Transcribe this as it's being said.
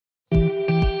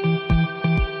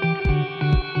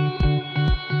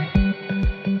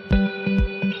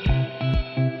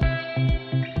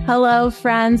Hello,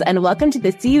 friends, and welcome to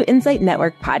the CUInsight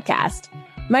Network podcast.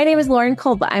 My name is Lauren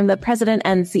Culp. I'm the president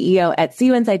and CEO at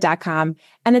CUInsight.com,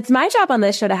 and it's my job on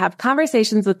this show to have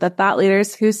conversations with the thought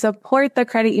leaders who support the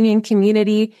credit union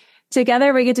community.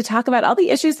 Together, we get to talk about all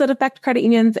the issues that affect credit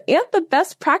unions and the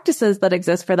best practices that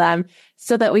exist for them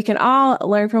so that we can all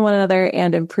learn from one another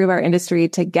and improve our industry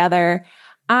together.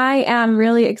 I am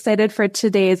really excited for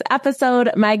today's episode.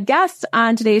 My guest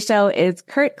on today's show is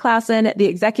Kurt Klassen, the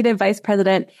Executive Vice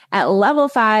President at Level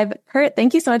 5. Kurt,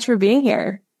 thank you so much for being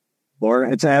here.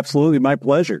 Laura, it's absolutely my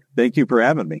pleasure. Thank you for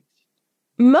having me.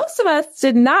 Most of us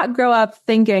did not grow up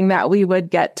thinking that we would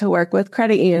get to work with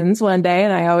credit unions one day.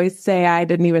 And I always say I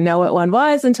didn't even know what one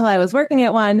was until I was working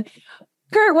at one.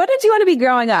 Kurt, what did you want to be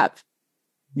growing up?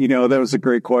 You know, that was a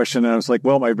great question. And I was like,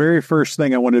 well, my very first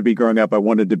thing I wanted to be growing up, I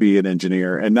wanted to be an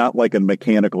engineer and not like a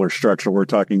mechanical or structural. We're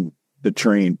talking the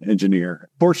train engineer.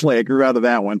 Fortunately, I grew out of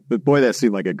that one, but boy, that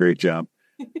seemed like a great job.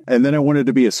 And then I wanted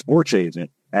to be a sports agent.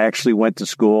 I actually went to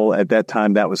school at that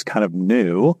time. That was kind of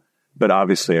new, but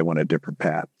obviously I went a different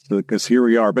path because here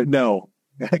we are. But no,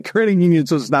 credit unions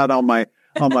was not on my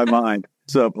mind.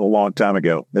 So a long time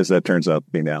ago, as that turns out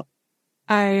to be now.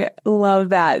 I love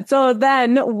that. So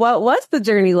then what was the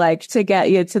journey like to get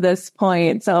you to this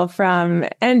point? So from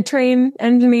train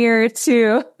engineer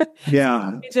to...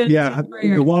 Yeah.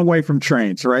 A long way from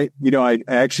trains, right? You know, I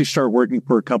actually started working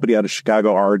for a company out of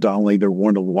Chicago, R. Donnelley. They're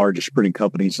one of the largest printing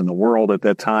companies in the world at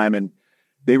that time. And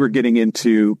they were getting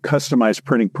into customized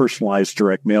printing. Personalized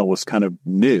direct mail was kind of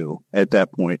new at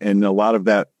that point. And a lot of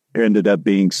that ended up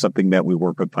being something that we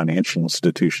work with financial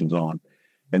institutions on.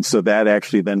 And so that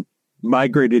actually then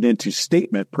migrated into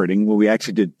statement printing, where we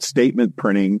actually did statement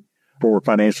printing for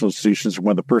financial institutions.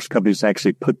 One of the first companies to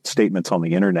actually put statements on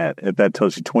the internet. If that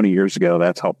tells you 20 years ago,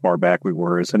 that's how far back we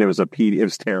were. And it was it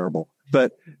was terrible,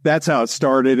 but that's how it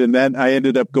started. And then I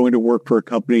ended up going to work for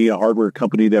a hardware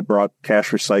company that brought cash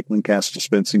recycling, cash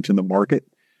dispensing to the market,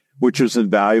 which was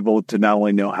invaluable to not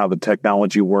only know how the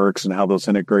technology works and how those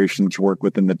integrations work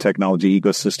within the technology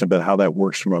ecosystem, but how that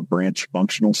works from a branch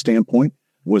functional standpoint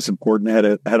was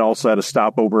important. Had also had a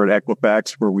stopover at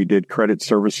Equifax where we did credit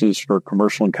services for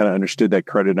commercial and kind of understood that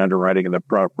credit underwriting and the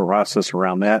process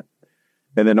around that.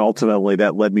 And then ultimately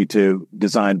that led me to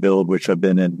design build, which I've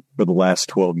been in for the last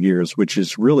 12 years, which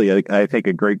is really, I think,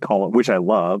 a great call, which I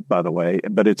love, by the way,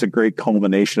 but it's a great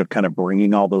culmination of kind of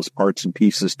bringing all those parts and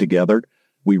pieces together.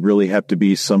 We really have to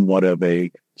be somewhat of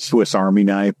a Swiss Army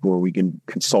knife where we can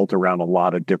consult around a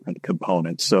lot of different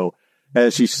components. So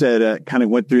as you said, kind of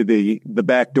went through the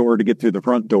back door to get through the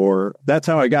front door. That's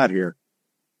how I got here.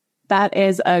 That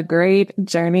is a great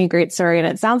journey, great story. And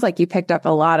it sounds like you picked up a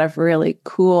lot of really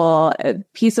cool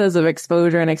pieces of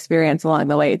exposure and experience along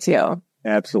the way, too.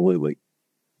 Absolutely.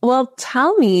 Well,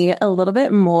 tell me a little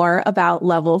bit more about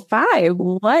Level 5.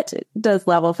 What does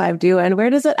Level 5 do and where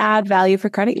does it add value for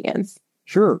credit unions?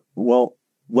 Sure. Well,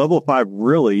 Level 5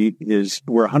 really is,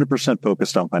 we're 100%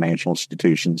 focused on financial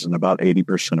institutions, and about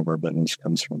 80% of our business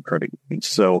comes from credit unions.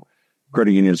 So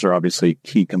credit unions are obviously a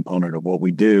key component of what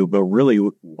we do, but really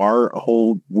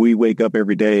we wake up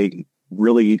every day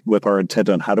really with our intent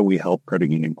on how do we help credit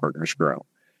union partners grow.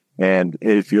 And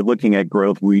if you're looking at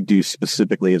growth, we do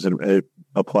specifically as it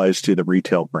applies to the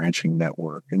retail branching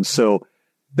network. And so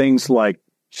things like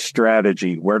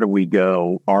strategy, where do we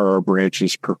go? Are our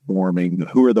branches performing?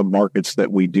 Who are the markets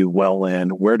that we do well in?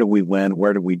 Where do we win?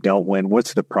 Where do we don't win?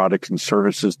 What's the products and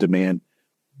services demand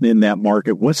in that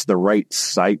market? What's the right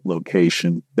site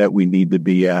location that we need to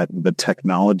be at? The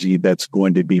technology that's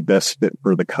going to be best fit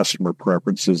for the customer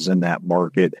preferences in that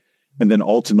market. And then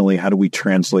ultimately, how do we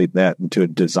translate that into a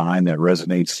design that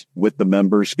resonates with the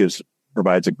members,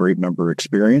 provides a great member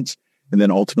experience? And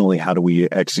then ultimately, how do we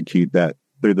execute that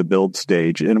through the build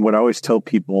stage? And what I always tell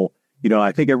people,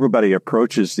 I think everybody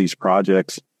approaches these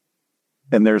projects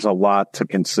and there's a lot to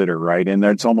consider, right? And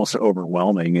it's almost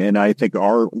overwhelming. And I think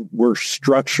we're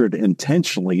structured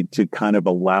intentionally to kind of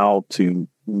allow to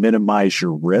minimize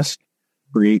your risk,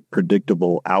 create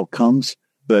predictable outcomes,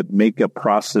 but make a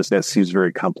process that seems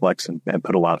very complex and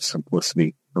put a lot of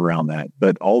simplicity around that.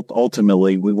 But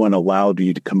ultimately, we want to allow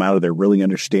you to come out of there really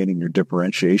understanding your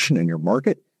differentiation in your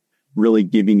market, really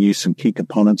giving you some key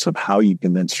components of how you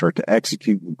can then start to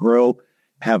execute and grow,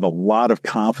 have a lot of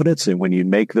confidence. And when you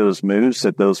make those moves,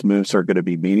 that those moves are going to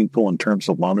be meaningful in terms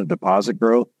of loan and deposit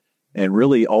growth. And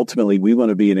really, ultimately, we want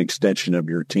to be an extension of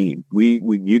your team.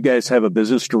 You guys have a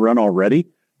business to run already.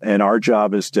 And our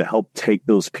job is to help take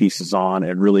those pieces on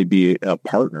and really be a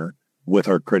partner with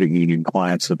our credit union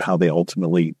clients of how they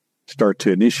ultimately start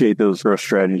to initiate those growth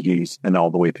strategies and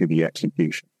all the way through the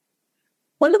execution.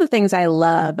 One of the things I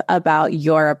love about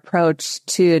your approach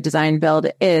to design build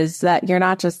is that you're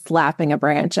not just slapping a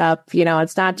branch up.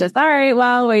 It's not just, all right,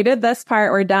 well, we did this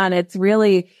part, we're done. It's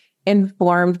really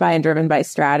informed by and driven by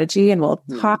strategy. And we'll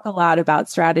talk a lot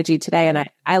about strategy today. And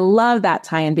I love that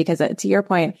tie-in because to your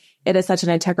point, it is such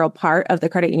an integral part of the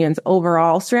credit union's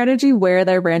overall strategy, where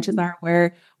their branches are,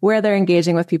 where they're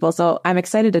engaging with people. So I'm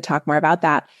excited to talk more about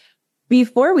that.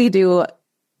 Before we do,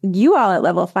 you all at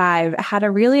Level 5 had a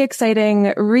really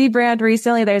exciting rebrand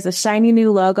recently. There's a shiny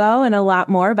new logo and a lot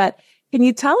more, but can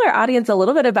you tell our audience a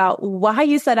little bit about why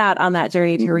you set out on that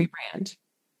journey to rebrand?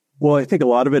 Well, I think a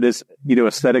lot of it is,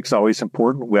 aesthetics always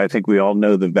important. I think we all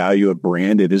know the value of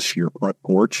brand. It is your front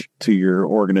porch to your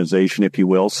organization, if you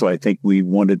will. So I think we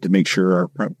wanted to make sure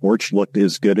our front porch looked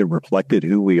as good and reflected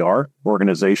who we are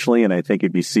organizationally. And I think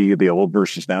if you see the old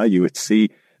versus now, you would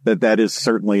see that is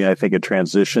certainly, I think, a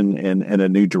transition and a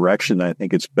new direction. I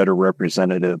think it's better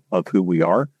representative of who we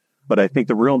are. But I think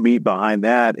the real meat behind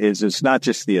that is it's not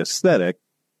just the aesthetic,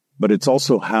 but it's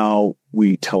also how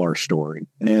we tell our story.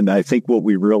 And I think what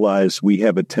we realize, we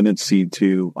have a tendency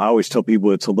to, I always tell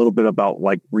people it's a little bit about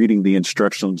like reading the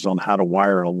instructions on how to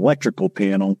wire an electrical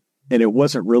panel. And it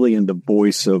wasn't really in the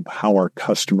voice of how our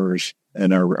customers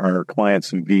and our clients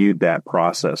viewed that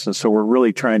process. And so we're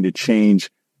really trying to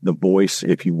change the voice,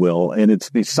 if you will. And it's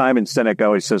the Simon Sinek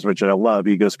always says, which I love.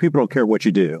 He goes, people don't care what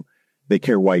you do. They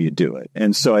care why you do it.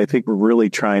 And so I think we're really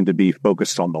trying to be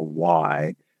focused on the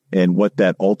why and what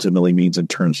that ultimately means in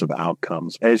terms of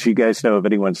outcomes. As you guys know, if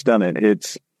anyone's done it,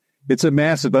 it's a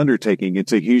massive undertaking.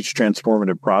 It's a huge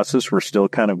transformative process. We're still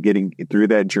kind of getting through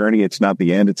that journey. It's not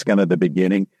the end. It's kind of the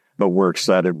beginning, but we're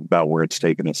excited about where it's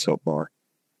taken us so far.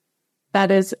 That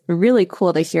is really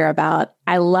cool to hear about.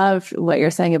 I love what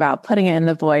you're saying about putting it in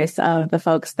the voice of the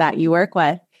folks that you work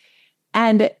with.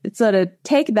 And so to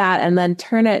take that and then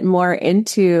turn it more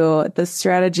into the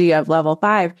strategy of Level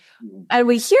 5. And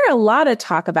we hear a lot of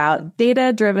talk about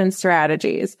data-driven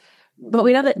strategies, but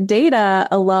we know that data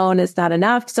alone is not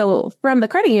enough. So from the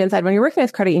credit union side, when you're working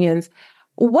with credit unions,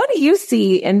 what do you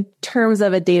see in terms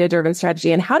of a data-driven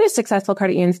strategy? And how do successful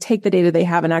credit unions take the data they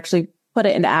have and actually put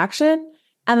it into action?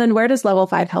 And then where does Level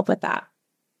 5 help with that?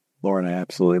 Lauren, I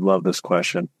absolutely love this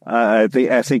question. I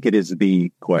think it is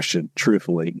the question,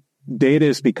 truthfully. Data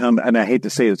has become, and I hate to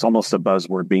say it, it's almost a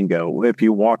buzzword bingo. If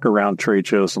you walk around trade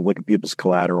shows and look at people's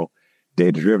collateral,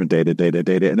 data-driven, data.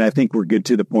 And I think we're good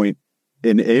to the point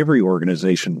in every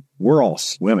organization, we're all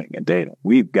swimming in data.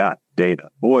 We've got data.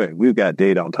 Boy, we've got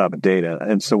data on top of data.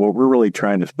 And so what we're really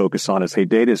trying to focus on is, hey,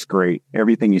 data is great.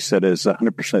 Everything you said is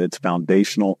 100%, it's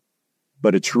foundational.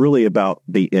 But it's really about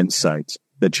the insights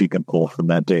that you can pull from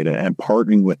that data and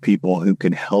partnering with people who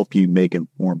can help you make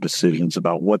informed decisions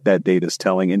about what that data is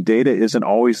telling. And data isn't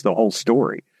always the whole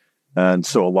story. And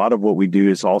so a lot of what we do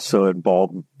is also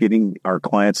involve getting our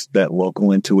clients that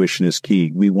local intuition is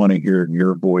key. We want to hear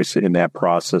your voice in that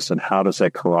process and how does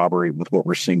that corroborate with what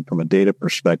we're seeing from a data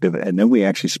perspective. And then we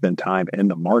actually spend time in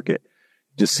the market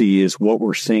to see is what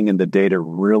we're seeing in the data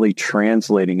really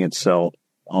translating itself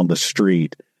on the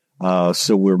street.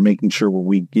 So we're making sure when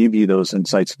we give you those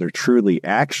insights, they're truly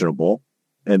actionable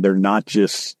and they're not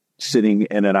just sitting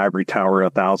in an ivory tower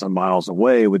 1,000 miles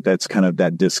away with that's kind of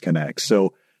that disconnect.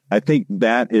 So I think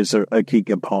that is a key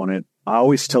component. I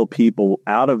always tell people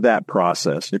out of that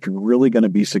process, if you're really going to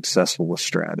be successful with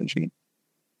strategy,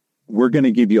 we're going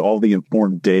to give you all the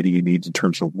informed data you need in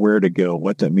terms of where to go,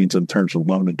 what that means in terms of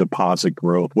loan and deposit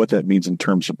growth, what that means in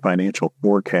terms of financial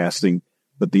forecasting.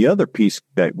 But the other piece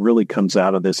that really comes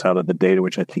out of the data,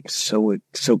 which I think is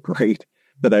so great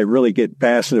that I really get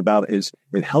passionate about, is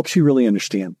it helps you really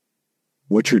understand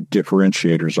what your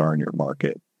differentiators are in your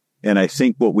market. And I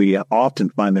think what we often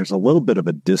find, there's a little bit of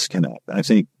a disconnect, I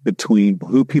think, between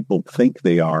who people think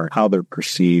they are, how they're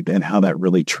perceived, and how that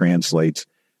really translates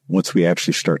once we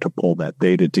actually start to pull that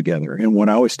data together. And what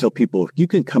I always tell people, if you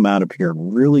can come out of here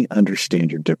and really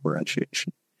understand your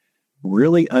differentiation,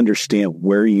 really understand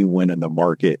where you win in the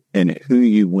market and who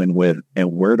you win with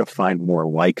and where to find more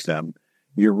like them,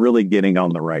 you're really getting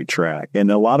on the right track.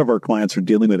 And a lot of our clients are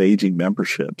dealing with aging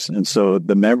memberships. And so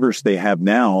the members they have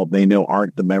now, they know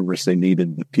aren't the members they need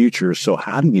in the future. So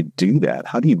how do you do that?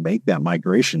 How do you make that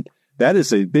migration? That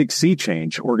is a big sea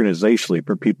change organizationally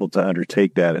for people to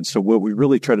undertake that. And so what we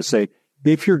really try to say,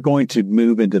 if you're going to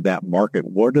move into that market,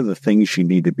 what are the things you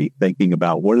need to be thinking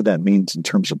about? What do that means in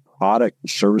terms of product and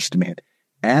service demand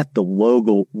at the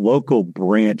local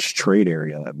branch trade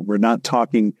area? We're not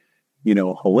talking,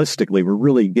 holistically. We're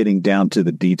really getting down to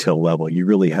the detail level. You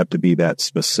really have to be that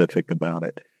specific about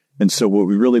it. And so what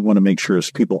we really want to make sure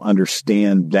is people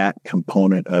understand that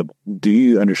component of, do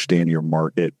you understand your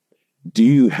market? Do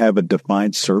you have a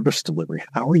defined service delivery?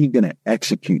 How are you going to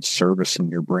execute service in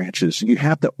your branches? You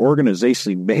have to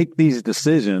organizationally make these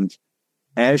decisions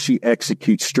as you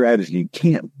execute strategy. You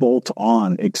can't bolt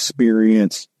on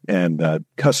experience and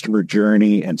customer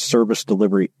journey and service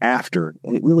delivery after.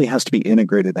 It really has to be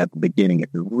integrated at the beginning if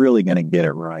you're really going to get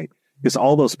it right. Because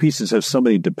all those pieces have so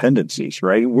many dependencies,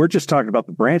 right? We're just talking about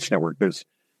the branch network. There's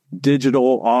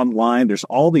digital, online, there's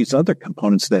all these other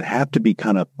components that have to be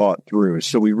kind of thought through.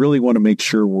 So we really want to make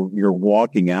sure you're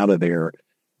walking out of there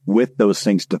with those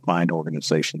things defined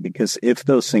organization, because if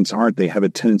those things aren't, they have a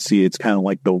tendency, it's kind of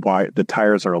like the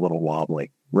tires are a little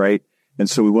wobbly, right? And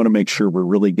so we want to make sure we're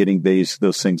really getting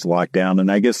those things locked down. And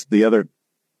I guess the other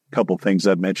couple things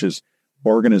I've mentioned is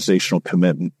organizational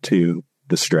commitment to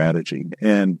the strategy.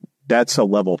 And that's a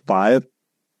level 5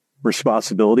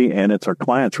 responsibility, and it's our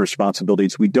clients'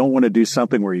 responsibilities. We don't want to do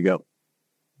something where you go,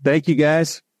 thank you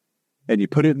guys, and you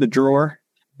put it in the drawer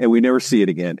and we never see it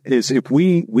again. Is if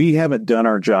we haven't done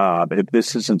our job, if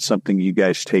this isn't something you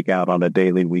guys take out on a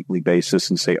daily, weekly basis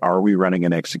and say, are we running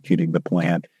and executing the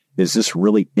plan? Is this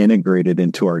really integrated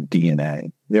into our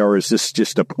DNA? Or is this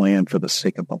just a plan for the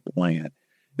sake of a plan?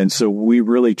 And so we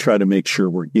really try to make sure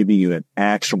we're giving you an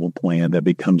actionable plan that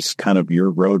becomes kind of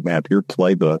your roadmap, your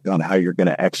playbook on how you're going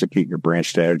to execute your branch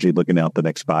strategy looking out the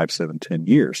next 5, 7, 10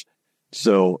 years.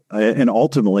 So, and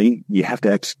ultimately, you have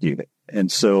to execute it. And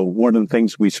so one of the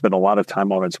things we spend a lot of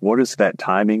time on is what does that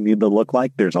timing need to look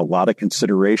like? There's a lot of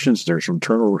considerations. There's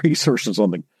internal resources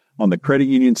on the credit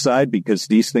union side because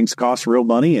these things cost real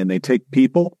money and they take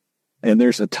people, and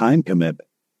there's a time commitment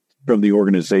from the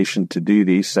organization to do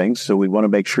these things. So we want to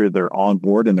make sure they're on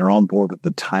board, and they're on board with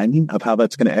the timing of how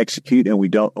that's going to execute. And we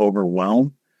don't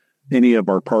overwhelm any of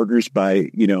our partners by,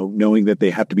 knowing that they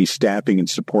have to be staffing and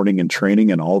supporting and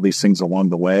training and all these things along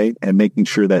the way, and making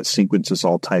sure that sequence is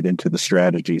all tied into the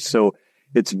strategy. So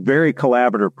it's a very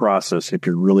collaborative process if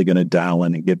you're really going to dial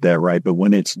in and get that right. But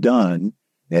when it's done,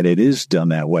 and it is done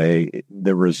that way,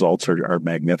 the results are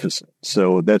magnificent.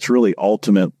 So that's really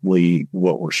ultimately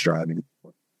what we're striving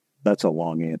for. That's a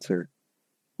long answer.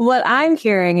 What I'm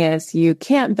hearing is you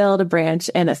can't build a branch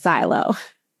in a silo.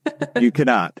 You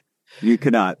cannot.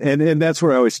 And that's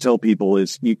what I always tell people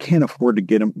is you can't afford to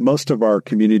get them. Most of our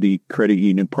community credit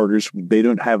union partners, they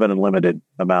don't have an unlimited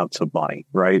amounts of money,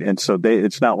 right? And so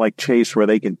it's not like Chase where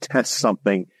they can test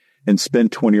something and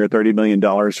spend $20 or $30 million.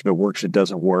 If it works, it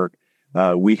doesn't work.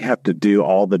 We have to do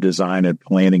all the design and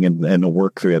planning and the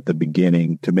work through at the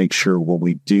beginning to make sure when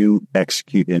we do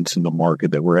execute into the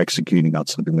market that we're executing on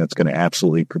something that's going to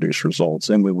absolutely produce results.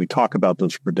 And when we talk about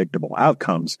those predictable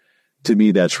outcomes, to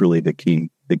me, that's really the key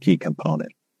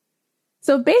component.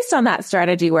 So based on that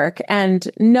strategy work and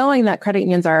knowing that credit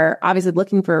unions are obviously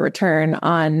looking for a return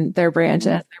on their branch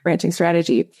and their branching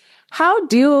strategy, how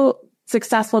do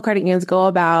successful credit unions go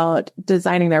about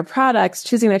designing their products,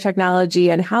 choosing their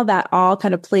technology, and how that all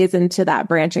kind of plays into that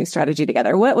branching strategy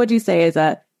together? What would you say is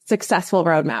a successful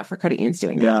roadmap for credit unions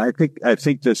doing that? Yeah, I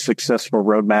think the successful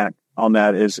roadmap on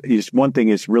that is one thing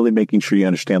is really making sure you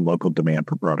understand local demand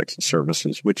for products and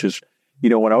services, which is,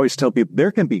 what I always tell people,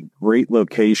 there can be great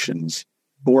locations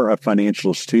for a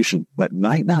financial institution, but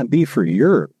might not be for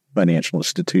your financial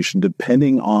institution,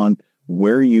 depending on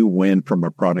where you win from a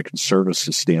product and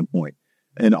services standpoint.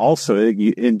 And also,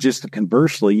 and just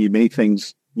conversely, you may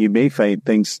find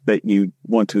things that you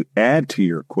want to add to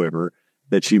your quiver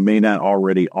that you may not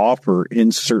already offer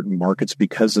in certain markets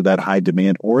because of that high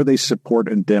demand, or they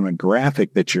support a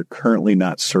demographic that you're currently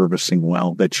not servicing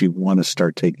well that you want to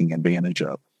start taking advantage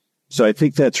of. So I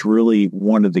think that's really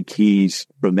one of the keys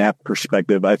from that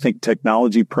perspective. I think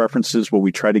technology preferences, what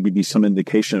we try to give you some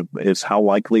indication of is how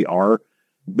likely are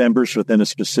members within a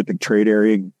specific trade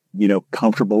area,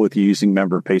 comfortable with using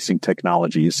member-facing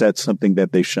technology. Is that something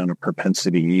that they've shown a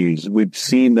propensity to use? We've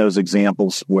seen those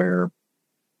examples where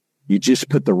you just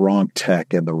put the wrong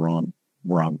tech in the wrong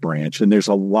branch. And there's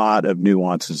a lot of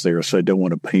nuances there, so I don't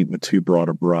want to paint with too broad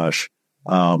a brush.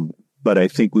 But I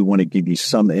think we want to give you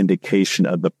some indication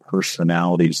of the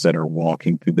personalities that are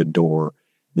walking through the door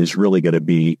is really going to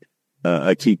be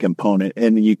a key component.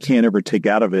 And you can't ever take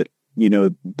out of it,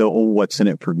 the what's in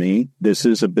it for me. This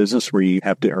is a business where you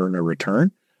have to earn a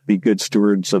return, be good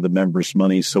stewards of the members'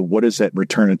 money. So what is that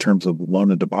return in terms of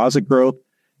loan and deposit growth?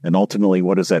 And ultimately,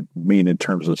 what does that mean in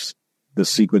terms of the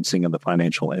sequencing of the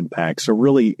financial impact? So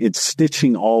really, it's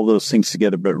stitching all those things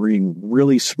together, but being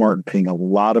really smart and paying a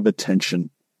lot of attention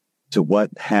to what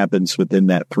happens within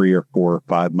that 3 or 4 or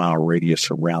 5 mile radius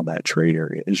around that trade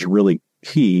area is really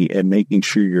key, and making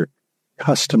sure you're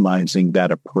customizing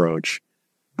that approach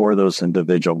for those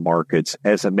individual markets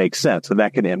as it makes sense. And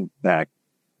that can impact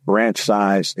branch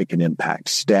size, it can impact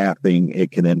staffing,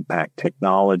 it can impact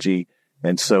technology.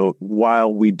 And so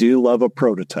while we do love a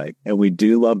prototype and we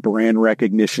do love brand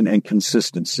recognition and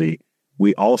consistency,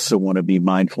 we also want to be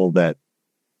mindful that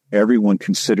everyone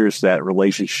considers that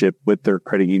relationship with their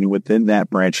credit union within that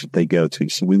branch that they go to.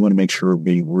 So we want to make sure we're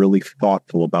being really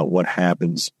thoughtful about what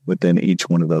happens within each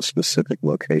one of those specific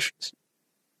locations.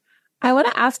 I want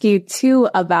to ask you too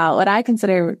about what I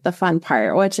consider the fun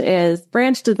part, which is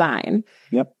branch design.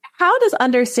 Yep. How does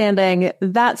understanding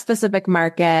that specific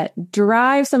market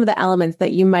drive some of the elements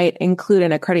that you might include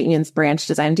in a credit union's branch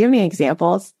design? Do you have any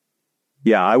examples?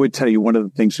 Yeah, I would tell you one of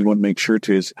the things we want to make sure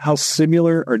to is how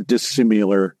similar or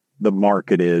dissimilar the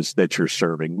market is that you're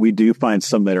serving. We do find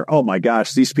some that are, oh my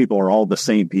gosh, these people are all the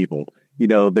same people. You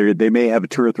know, they may have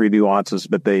 2 or 3 nuances,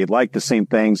 but they like the same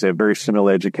things. They have very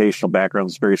similar educational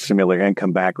backgrounds, very similar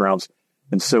income backgrounds.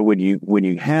 And so when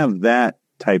you have that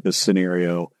type of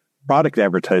scenario, product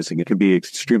advertising, it can be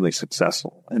extremely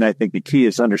successful. And I think the key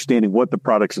is understanding what the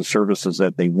products and services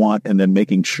that they want, and then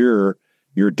making sure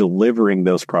you're delivering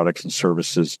those products and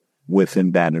services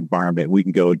within that environment. We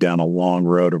can go down a long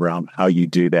road around how you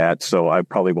do that. So I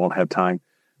probably won't have time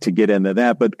to get into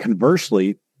that. But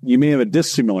conversely, you may have a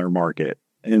dissimilar market.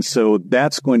 And so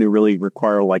that's going to really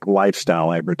require like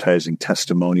lifestyle advertising,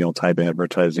 testimonial type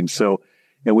advertising. So,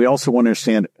 and we also want to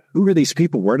understand, who are these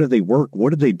people? Where do they work?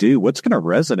 What do they do? What's going to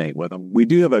resonate with them? We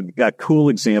do have a cool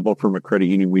example from a credit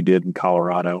union we did in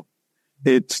Colorado.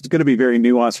 It's going to be very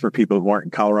nuanced for people who aren't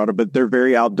in Colorado, but they're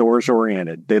very outdoors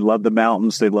oriented. They love the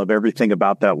mountains. They love everything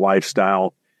about that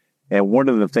lifestyle. And one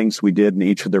of the things we did in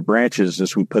each of their branches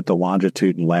is we put the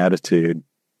longitude and latitude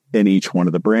in each one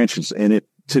of the branches. And it,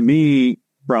 to me,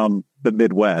 from the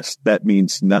Midwest, that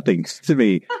means nothing to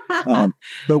me.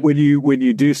 But when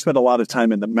you do spend a lot of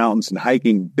time in the mountains and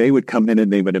hiking, they would come in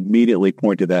and they would immediately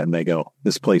point to that and they go,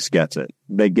 this place gets it.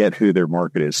 They get who their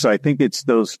market is. So I think it's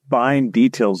those fine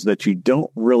details that you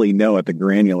don't really know at the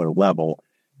granular level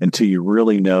until you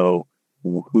really know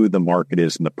who the market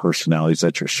is and the personalities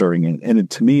that you're serving. And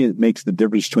to me, it makes the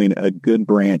difference between a good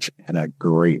branch and a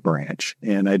great branch.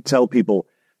 And I tell people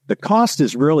the cost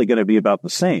is really going to be about the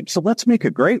same. So let's make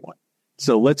a great one.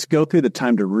 So let's go through the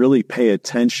time to really pay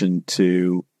attention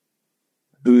to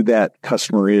who that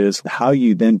customer is, how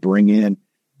you then bring in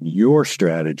your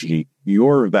strategy,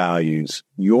 your values,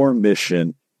 your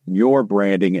mission, your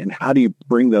branding, and how do you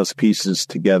bring those pieces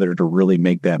together to really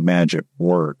make that magic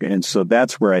work? And so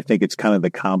that's where I think it's kind of the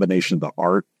combination of the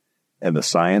art and the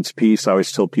science piece. I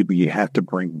always tell people you have to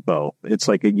bring both. It's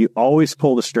like you always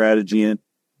pull the strategy in.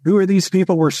 Who are these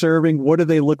people we're serving? What do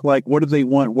they look like? What do they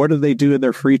want? What do they do in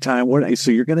their free time?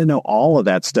 So you're going to know all of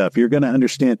that stuff. You're going to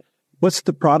understand what's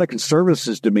the product and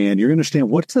services demand. You're going to understand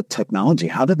what's the technology?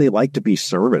 How do they like to be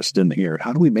serviced in here?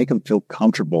 How do we make them feel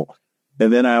comfortable?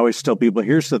 And then I always tell people,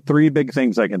 here's the 3 big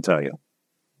things I can tell you.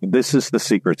 This is the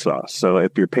secret sauce. So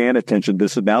if you're paying attention,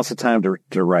 now's the time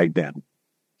to write down.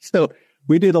 So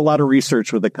we did a lot of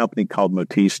research with a company called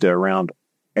Motista around,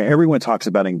 everyone talks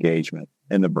about engagement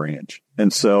in the branch.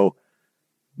 And so,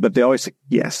 but they always say,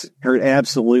 yes,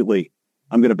 absolutely.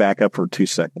 I'm going to back up for 2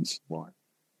 seconds, Lauren.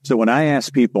 So when I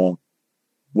ask people,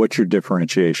 what's your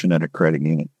differentiation at a credit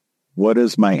union? What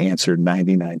is my answer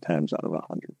 99 times out of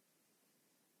 100?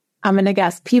 I'm going to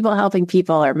guess people helping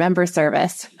people or member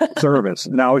service. Service.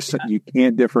 And I always say you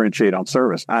can't differentiate on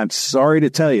service. I'm sorry to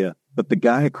tell you, but the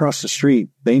guy across the street,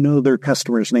 they know their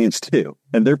customers' names too.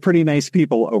 And they're pretty nice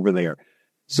people over there.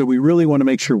 So we really want to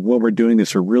make sure when we're doing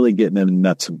this, we're really getting in the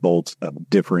nuts and bolts of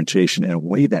differentiation in a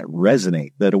way that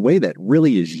resonates, that a way that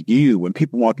really is you. When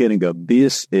people walk in and go,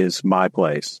 this is my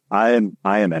place. I am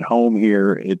at home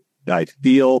here. I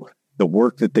feel the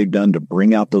work that they've done to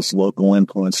bring out those local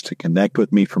influence to connect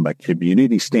with me from a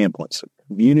community standpoint. So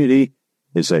community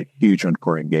is a huge one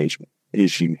for engagement.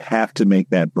 Is you have to make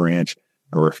that branch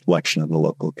a reflection of the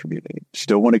local community.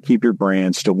 Still want to keep your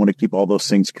brand, still want to keep all those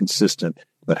things consistent,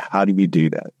 but how do you do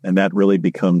that? And that really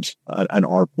becomes an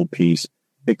artful piece.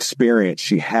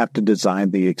 Experience. You have to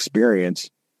design the experience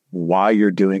while you're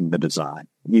doing the design.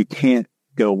 You can't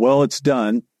go, well, it's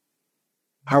done.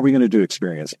 How are we going to do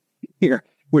experience here?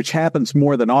 Which happens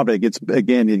more than often.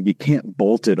 You can't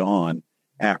bolt it on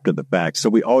after the fact. So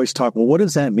we always talk, well, what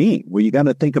does that mean? Well, you got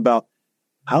to think about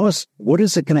what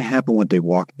is it going to happen when they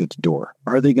walk through the door?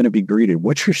 Are they going to be greeted?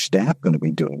 What's your staff going to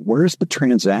be doing? Where's the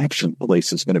transaction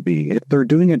places going to be? If they're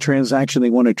doing a transaction, they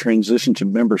want to transition to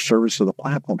member service of the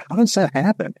platform. How does that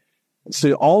happen?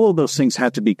 So all of those things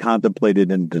have to be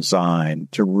contemplated in design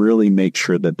to really make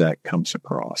sure that comes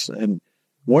across. And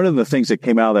one of the things that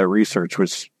came out of that research,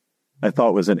 which I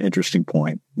thought was an interesting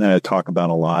point that I talk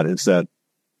about a lot, is that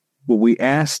when we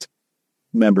asked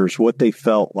members what they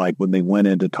felt like when they went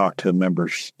in to talk to a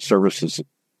member's services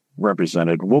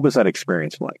representative. What was that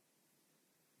experience like?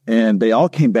 And they all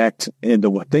came back and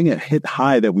the thing that hit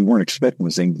high that we weren't expecting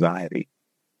was anxiety.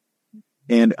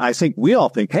 And I think we all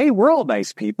think, hey, we're all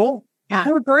nice people. Yeah.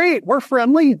 We're great. We're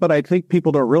friendly. But I think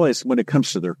people don't realize when it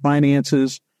comes to their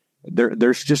finances,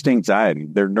 there's just anxiety.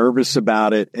 They're nervous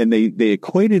about it. And they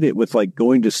equated it with like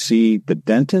going to see the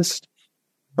dentist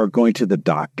or going to the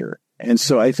doctor. And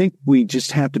so I think we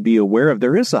just have to be aware of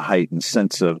there is a heightened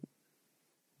sense of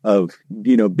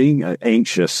being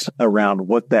anxious around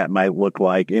what that might look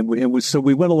like. So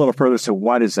we went a little further. So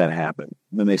why does that happen?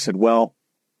 And then they said, well,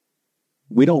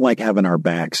 we don't like having our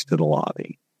backs to the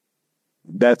lobby.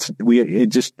 It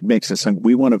just makes us,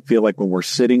 we want to feel like when we're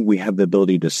sitting, we have the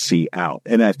ability to see out.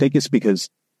 And I think it's because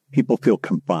people feel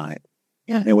confined.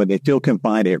 Yeah. And when they feel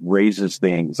confined, it raises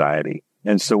the anxiety.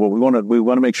 And so what we want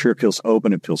to make sure it feels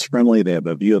open, it feels friendly. They have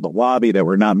a view of the lobby, that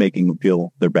we're not making them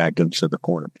feel they're backed into the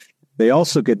corner. They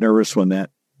also get nervous when that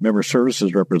member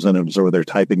services representatives over there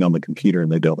typing on the computer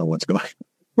and they don't know what's going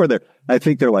on. I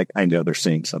think they're like, I know they're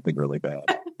seeing something really bad.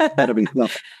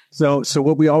 So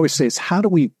what we always say is, how do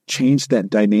we change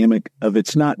that dynamic of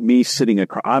it's not me sitting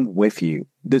across, I'm with you.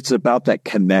 It's about that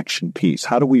connection piece.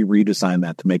 How do we redesign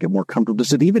that to make it more comfortable?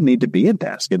 Does it even need to be a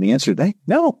desk? And the answer is,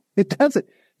 no, it doesn't.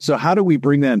 So how do we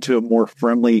bring that into a more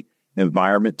friendly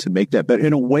environment to make that better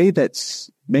in a way that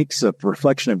makes a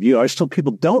reflection of you? I always tell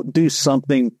people, don't do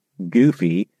something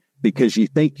goofy because you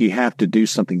think you have to do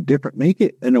something different. Make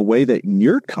it in a way that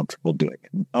you're comfortable doing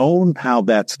it. Own how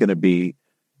that's going to be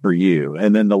for you.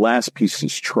 And then the last piece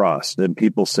is trust. And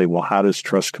people say, well, how does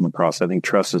trust come across? I think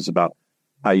trust is about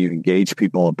how you engage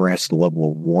people and branch the level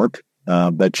of warmth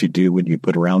that you do when you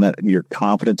put around that, your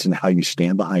confidence in how you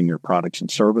stand behind your products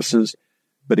and services.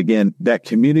 But again, that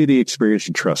community experience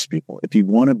and trust people. If you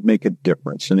want to make a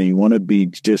difference and you want to be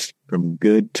just from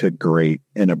good to great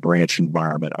in a branch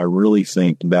environment, I really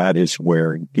think that is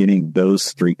where getting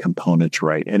those three components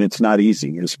right. And it's not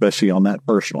easy, especially on that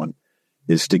first one,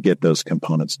 is to get those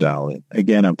components dialed in.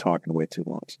 Again, I'm talking way too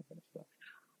long.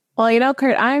 Well,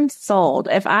 Kurt, I'm sold.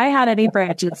 If I had any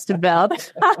branches to build,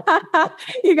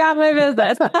 you got my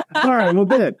business. All right, well,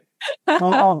 good.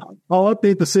 I'll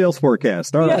update the sales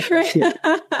forecast. All right. Yeah,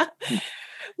 right.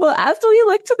 Well, as we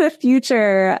look to the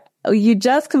future, you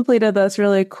just completed this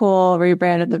really cool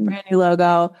rebrand of the brand new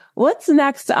logo. What's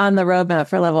next on the roadmap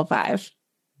for Level 5?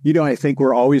 I think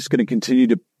we're always going to continue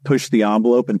to push the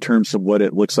envelope in terms of what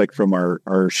it looks like from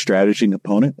our strategy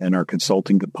component and our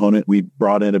consulting component. We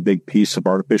brought in a big piece of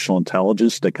artificial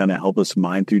intelligence to kind of help us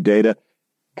mine through data.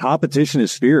 Competition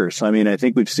is fierce. I mean, I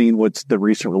think we've seen what's the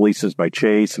recent releases by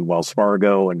Chase and Wells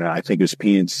Fargo, and I think it's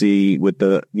PNC with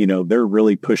they're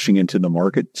really pushing into the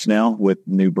markets now with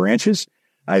new branches.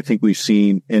 I think we've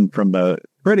seen, and from the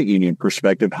credit union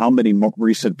perspective, how many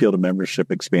recent field of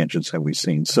membership expansions have we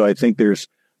seen? So I think there's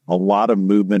a lot of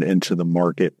movement into the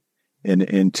market and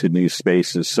into new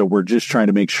spaces. So we're just trying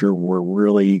to make sure we're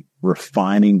really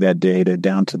refining that data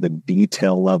down to the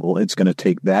detail level. It's going to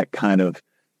take that kind of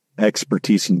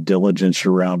expertise and diligence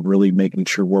around really making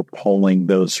sure we're pulling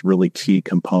those really key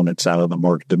components out of the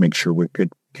market to make sure we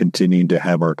could continue to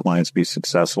have our clients be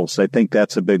successful. So I think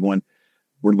that's a big one.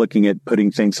 We're looking at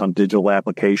putting things on digital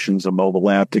applications, a mobile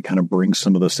app to kind of bring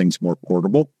some of those things more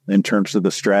portable in terms of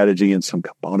the strategy and some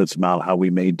components about how we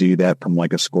may do that from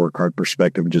like a scorecard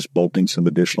perspective, and just bolting some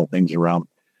additional things around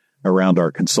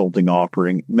our consulting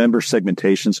offering. Member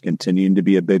segmentations continuing to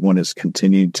be a big one, is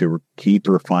continuing to keep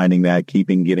refining that,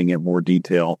 getting it more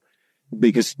detail,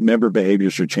 because member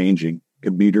behaviors are changing.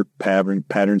 Commuter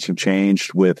patterns have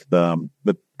changed with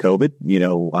COVID,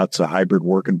 lots of hybrid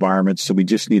work environments. So we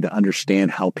just need to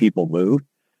understand how people move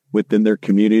within their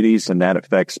communities, and that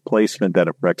affects placement, that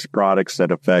affects products,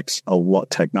 that affects a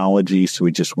lot technology. So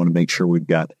we just want to make sure we've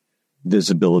got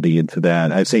visibility into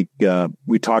that. I think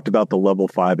we talked about the Level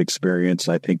 5 experience.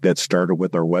 I think that started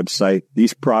with our website.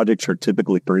 These projects are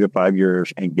typically 3 to 5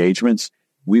 years engagements.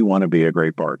 We want to be a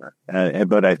great partner.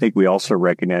 But I think we also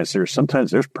recognize there's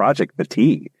project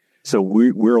fatigue. So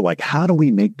we're like, how do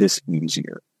we make this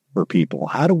easier for people?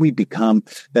 How do we become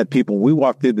that people, we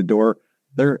walk through the door,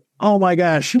 they're, oh my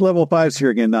gosh, Level 5's here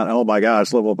again. Not, oh my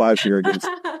gosh, Level 5's here again.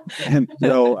 And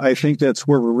so I think that's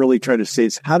where we're really trying to say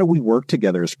is, how do we work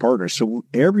together as partners? So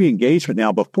every engagement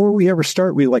now, before we ever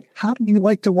start, we like, how do you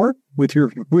like to work with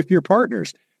your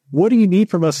partners? What do you need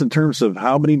from us in terms of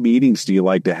how many meetings do you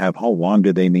like to have? How long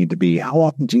do they need to be? How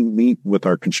often do you meet with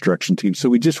our construction team? So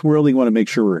we just really want to make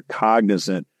sure we're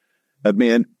cognizant. I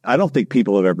mean, I don't think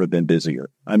people have ever been busier.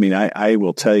 I mean, I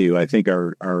will tell you, I think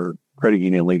our credit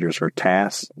union leaders are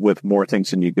tasked with more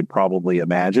things than you could probably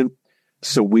imagine.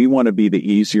 So we want to be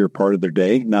the easier part of their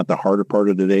day, not the harder part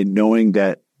of the day, knowing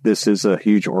that this is a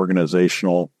huge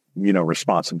organizational,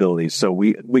 responsibility. So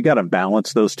we got to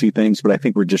balance those two things, but I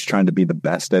think we're just trying to be the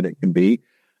best that it can be.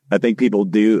 I think people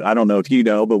do. I don't know if you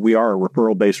know, but we are a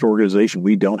referral-based organization.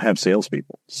 We don't have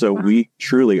salespeople. So we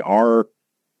truly, our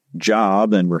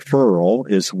job and referral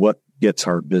is what gets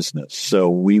our business. So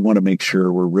we want to make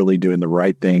sure we're really doing the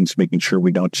right things, making sure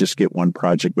we don't just get one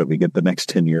project, but we get the next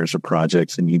 10 years of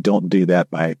projects. And you don't do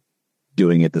that by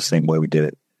doing it the same way we did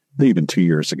it even 2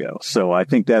 years ago. So I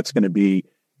think that's going to be,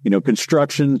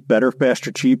 construction, better,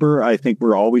 faster, cheaper. I think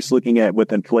we're always looking at with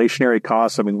inflationary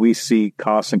costs. I mean, we see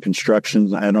costs in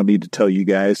construction. I don't need to tell you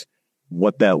guys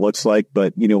what that looks like,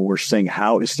 but, we're saying,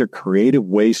 how is there creative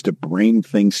ways to bring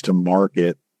things to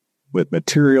market with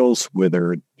materials,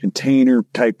 whether container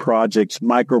type projects,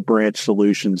 micro branch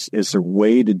solutions? Is there a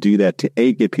way to do that to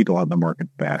get people on the market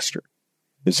faster?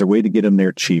 Is there a way to get them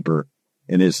there cheaper?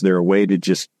 And is there a way to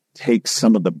just take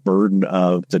some of the burden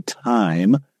of the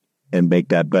time and make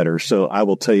that better? So I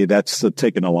will tell you, that's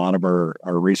taking a lot of our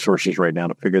resources right now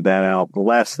to figure that out. The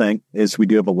last thing is we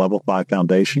do have a level 5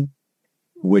 foundation,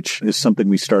 which is something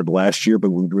we started last year,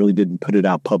 but we really didn't put it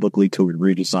out publicly till we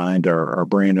redesigned our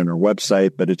brand and our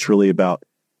website. But it's really about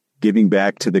giving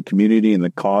back to the community and the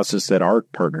causes that our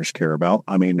partners care about.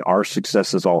 I mean, our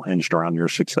success is all hinged around your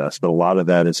success, but a lot of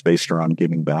that is based around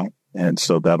giving back. And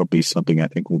so that'll be something I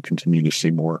think we'll continue to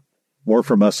see more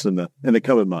from us in the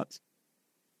coming months.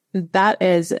 That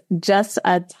is just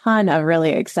a ton of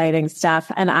really exciting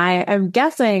stuff. And I am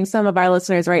guessing some of our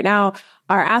listeners right now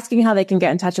are asking how they can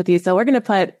get in touch with you. So we're going to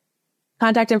put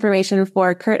contact information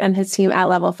for Kurt and his team at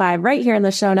Level 5 right here in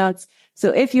the show notes. So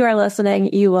if you are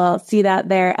listening, you will see that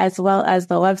there, as well as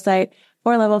the website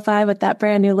for Level 5 with that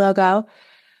brand new logo.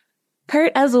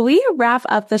 Kurt, as we wrap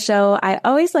up the show, I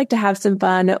always like to have some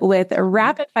fun with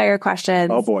rapid fire questions.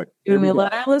 Oh boy. We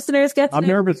let our listeners get I'm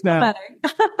nervous now.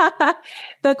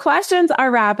 The questions are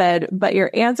rapid, but your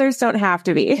answers don't have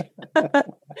to be.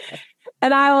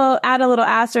 And I will add a little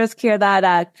asterisk here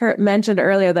that Kurt mentioned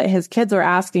earlier that his kids were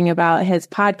asking about his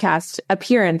podcast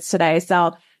appearance today.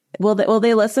 So will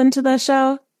they listen to the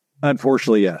show?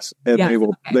 Unfortunately, yes. And yes,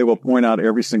 they will point out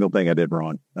every single thing I did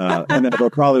wrong. And it'll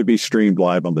probably be streamed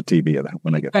live on the TV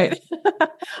when I get right.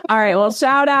 All right. Well,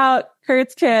 shout out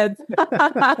Kurt's kids.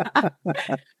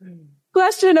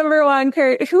 Question number 1,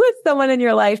 Kurt, who is someone in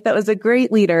your life that was a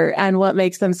great leader and what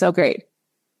makes them so great?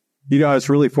 I was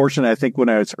really fortunate. I think when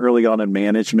I was early on in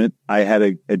management, I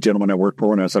had a gentleman I worked for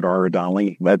when I was at R.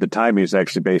 Donnelly. At the time, he was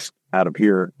actually based out of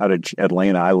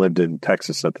Atlanta. I lived in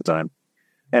Texas at the time.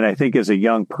 And I think as a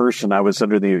young person, I was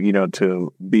under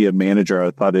to be a manager,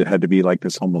 I thought it had to be like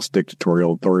this almost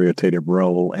dictatorial, authoritative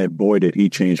role. And boy, did he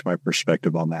change my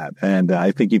perspective on that. And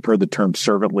I think you've heard the term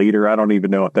servant leader. I don't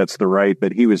even know if that's the right,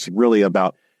 but he was really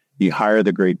about, you hire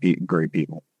the great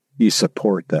people. You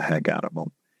support the heck out of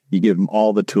them. You give them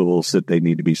all the tools that they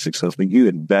need to be successful. You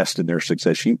invest in their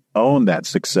success. You own that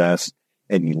success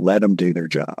and you let them do their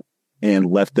job.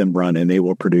 And let them run, and they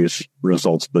will produce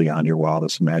results beyond your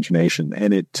wildest imagination.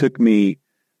 And it took me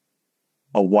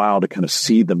a while to kind of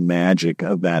see the magic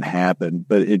of that happen,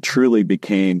 but it truly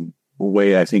became a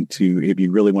way, I think, if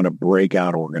you really want to break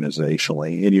out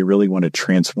organizationally and you really want to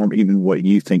transform even what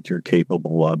you think you're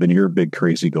capable of and your big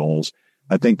crazy goals,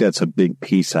 I think that's a big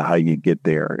piece of how you get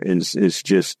there is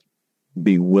just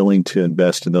be willing to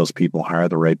invest in those people, hire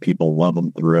the right people, love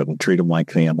them through it, and treat them like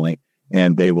family,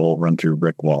 and they will run through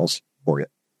brick walls for you.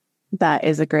 That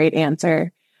is a great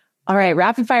answer. All right.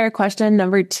 Rapid fire question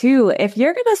number 2. If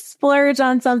you're going to splurge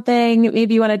on something,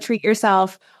 maybe you want to treat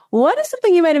yourself, what is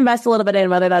something you might invest a little bit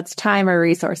in, whether that's time or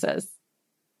resources?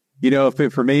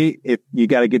 For me, if you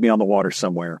got to get me on the water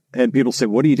somewhere and people say,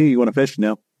 what do? You want to fish?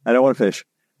 No, I don't want to fish.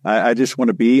 I just want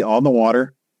to be on the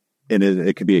water, and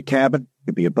it could be a cabin, it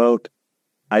could be a boat.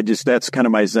 That's kind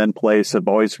of my Zen place. I've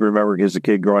always remembered as a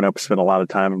kid growing up, spent a lot of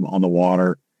time on the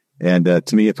water. And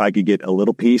to me, if I could get a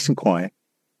little peace and quiet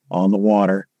on the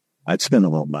water, I'd spend a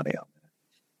little money on it.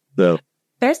 So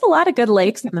there's a lot of good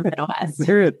lakes in the Midwest.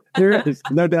 There is,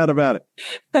 no doubt about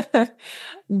it.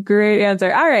 Great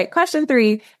answer. All right. Question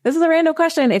 3. This is a random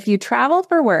question. If you traveled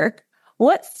for work,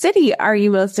 what city are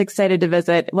you most excited to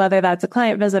visit, whether that's a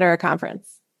client visit or a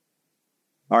conference?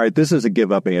 All right. This is a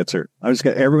give up answer.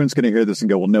 Everyone's going to hear this and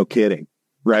go, well, no kidding.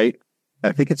 Right?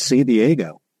 I think it's San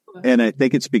Diego. And I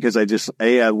think it's because I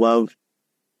love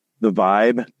the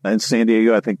vibe in San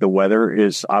Diego. I think the weather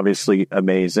is obviously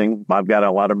amazing. I've got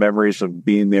a lot of memories of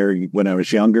being there when I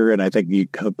was younger. And I think you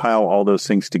compile all those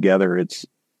things together. It's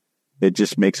it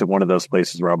just makes it one of those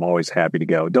places where I'm always happy to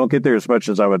go. Don't get there as much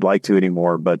as I would like to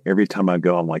anymore, but every time I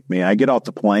go, I'm like, man, I get off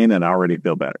the plane and I already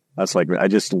feel better. That's like, I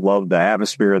just love the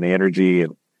atmosphere and the energy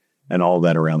and all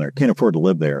that around there. Can't afford to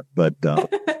live there, but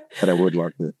I would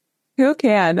love to. Who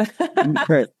can?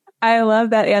 Great. I love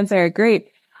that answer. Great.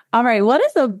 All right. What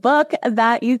is a book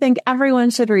that you think everyone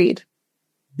should read?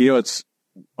 It's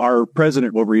our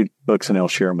president will read books and he'll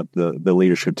share them with the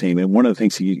leadership team. And one of the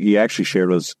things he actually shared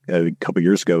was a couple of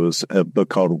years ago was a book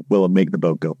called Will It Make the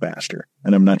Boat Go Faster?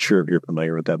 And I'm not sure if you're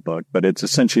familiar with that book, but it's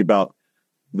essentially about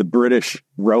the British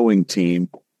rowing team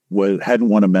hadn't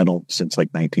won a medal since like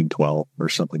 1912 or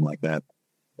something like that.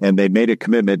 And they made a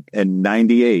commitment in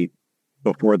 98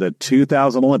 before the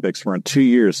 2000 Olympics for 2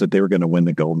 years that they were going to win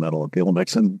the gold medal at the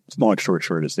Olympics. And long story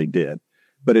short, as they did.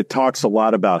 But it talks a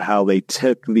lot about how they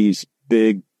took these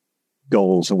big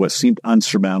goals and what seemed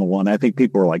unsurmountable. And I think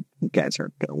people were like, you guys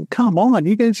are, come on,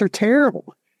 you guys are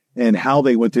terrible. And how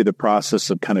they went through the process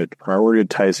of kind of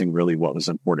prioritizing really what was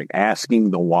important,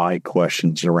 asking the why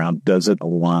questions around, does it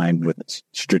align with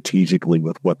strategically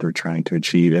with what they're trying to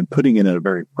achieve, and putting it in a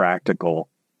very practical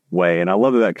way. And I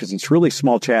love that because it's really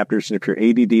small chapters. And if you're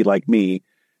ADD like me,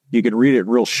 you can read it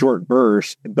real short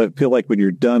bursts, but feel like when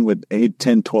you're done with 8,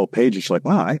 10, 12 pages, you're like,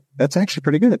 wow, that's actually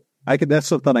pretty good. That's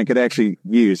something I could actually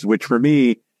use, which for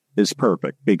me is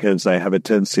perfect because I have a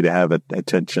tendency to have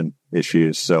attention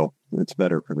issues. So it's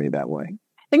better for me that way.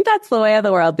 I think that's the way of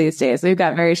the world these days. We've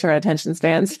got very short attention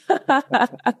spans.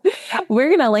 We're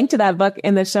going to link to that book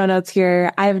in the show notes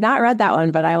here. I have not read that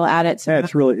one, but I will add it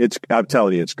to I'm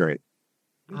telling you, it's great.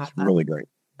 It's awesome. Really great.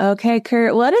 Okay,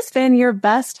 Kurt, what has been your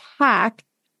best hack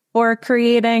for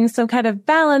creating some kind of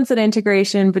balance and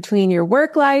integration between your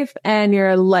work life and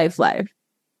your life?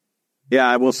 Yeah,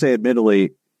 I will say,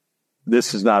 admittedly,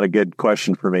 this is not a good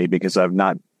question for me because I've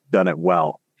not done it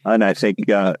well. And I think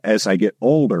as I get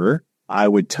older, I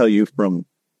would tell you from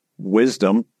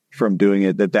wisdom from doing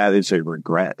it that is a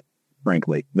regret,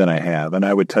 frankly, that I have. And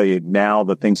I would tell you now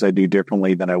the things I do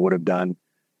differently than I would have done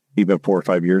even 4 or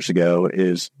 5 years ago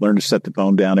is learn to set the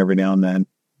phone down every now and then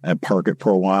and park it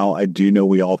for a while. I do know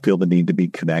we all feel the need to be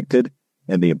connected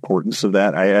and the importance of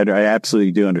that. I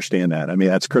absolutely do understand that. I mean,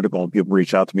 that's critical. When people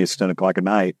reach out to me at 10 o'clock at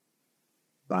night,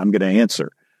 I'm going to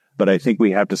answer. But I think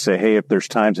we have to say, hey, if there's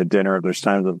times at dinner, if there's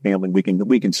times with the family,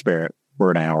 we can spare it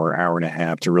for an hour and a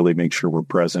half to really make sure we're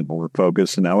present and we're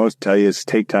focused. And I always tell you is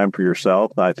take time for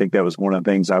yourself. I think that was one of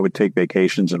the things. I would take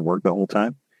vacations and work the whole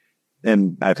time.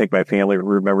 And I think my family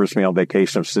remembers me on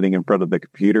vacation of sitting in front of the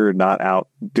computer and not out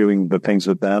doing the things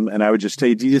with them. And I would just say,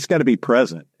 you just got to be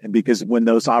present. And because when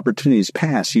those opportunities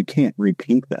pass, you can't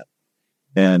repeat them.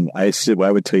 And I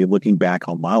would tell you, looking back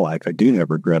on my life, I do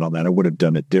have regret on that. I would have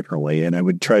done it differently, and I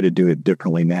would try to do it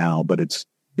differently now, but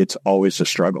it's always a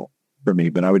struggle for me.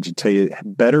 But I would just tell you,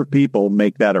 better people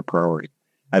make that a priority.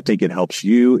 I think it helps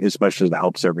you as much as it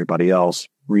helps everybody else,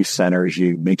 recenters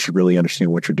you, makes you really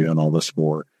understand what you're doing all this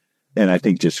for. And I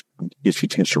think just gives you a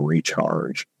chance to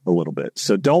recharge a little bit.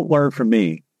 So don't learn from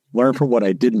me, learn from what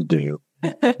I didn't do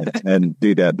and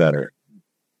do that better.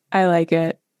 I like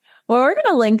it. Well, we're going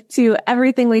to link to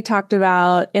everything we talked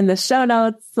about in the show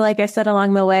notes, like I said,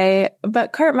 along the way.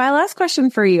 But Kurt, my last question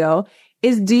for you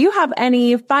is, do you have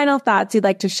any final thoughts you'd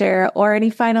like to share or any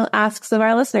final asks of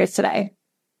our listeners today?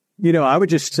 I would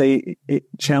just say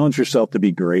challenge yourself to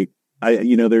be great.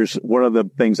 There's one of the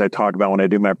things I talk about when I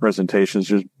do my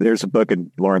presentations. There's a book,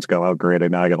 and Lauren's go, oh, great.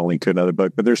 Now I got to link to another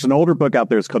book. But there's an older book out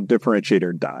there. It's called Differentiate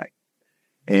or Die.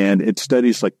 And it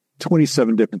studies like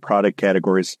 27 different product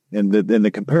categories. And the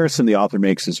comparison the author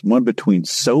makes is one between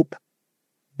soap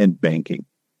and banking.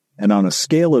 And on a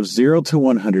scale of 0 to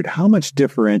 100, how much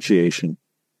differentiation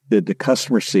did the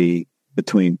customer see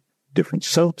between different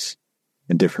soaps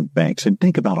and different banks? And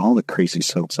think about all the crazy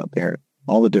soaps out there,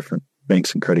 all the different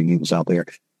banks and credit unions out there.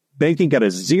 Banking got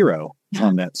a 0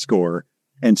 on that score,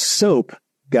 and soap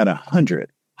got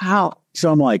 100. Wow.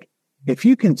 So I'm like, if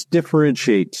you can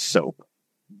differentiate soap,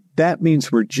 that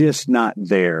means we're just not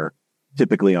there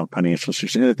typically on financial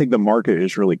institutions. And I think the market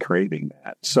is really craving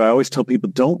that. So I always tell people,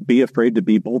 don't be afraid to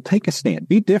be bold. Take a stand.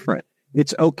 Be different.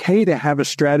 It's okay to have a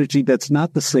strategy that's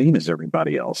not the same as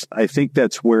everybody else. I think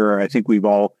that's where I think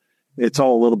it's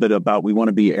all a little bit about we want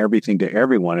to be everything to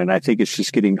everyone. And I think it's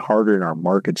just getting harder in our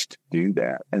markets to do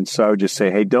that. And so I would just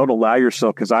say, hey, don't allow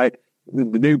yourself, because the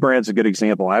new brand's a good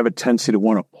example. I have a tendency to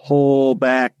want to pull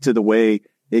back to the way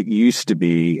it used to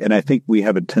be. And I think we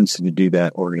have a tendency to do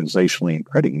that organizationally in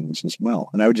credit unions as well.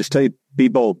 And I would just tell you, be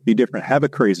bold, be different, have a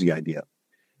crazy idea.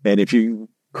 And if you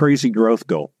crazy growth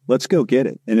goal, let's go get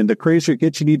it. And in the crazier it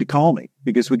gets, you need to call me,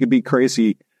 because we could be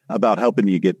crazy about helping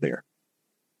you get there.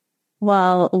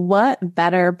 Well, what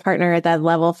better partner than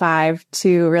Level 5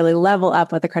 to really level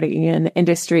up what the credit union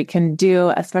industry can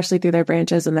do, especially through their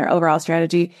branches and their overall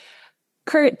strategy.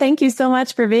 Kurt, thank you so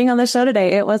much for being on the show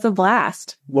today. It was a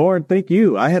blast. Lauren, thank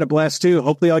you. I had a blast too.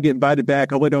 Hopefully I'll get invited back.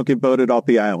 Hopefully I don't get voted off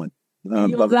the island.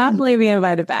 You'll definitely be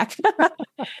invited back.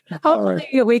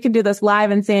 Hopefully we can do this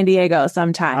live in San Diego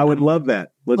sometime. I would love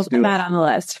that. Let's do put that on the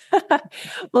list.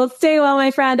 Well, stay well, my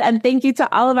friend. And thank you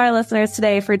to all of our listeners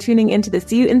today for tuning into the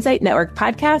CUInsight Network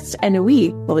podcast. And we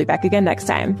will be back again next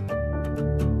time.